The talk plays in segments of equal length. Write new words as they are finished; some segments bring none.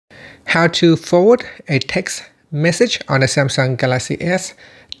how to forward a text message on the Samsung Galaxy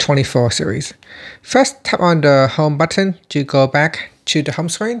S24 series. First, tap on the home button to go back to the home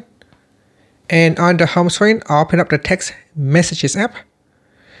screen. And on the home screen, open up the text messages app.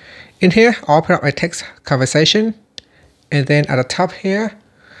 In here, open up a text conversation. And then at the top here,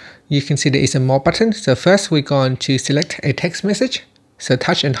 you can see there is a more button. So first, we're going to select a text message. So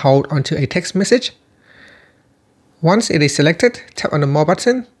touch and hold onto a text message. Once it is selected, tap on the more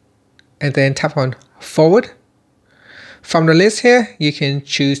button and then tap on forward. From the list here, you can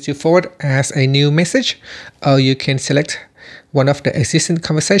choose to forward as a new message, or you can select one of the existing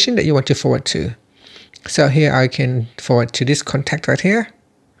conversation that you want to forward to. So here I can forward to this contact right here,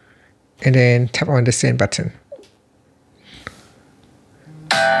 and then tap on the send button.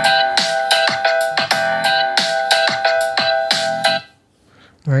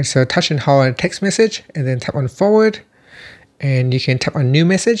 Alright, so touch and hold on a text message and then tap on forward, and you can tap on new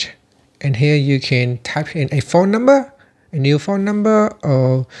message, and here you can type in a phone number, a new phone number,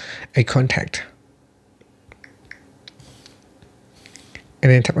 or a contact,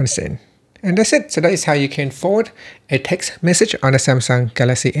 and then tap on send. And that's it. So that is how you can forward a text message on the Samsung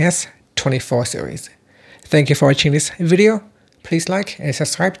Galaxy S24 series. Thank you for watching this video. Please like and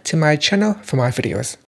subscribe to my channel for more videos.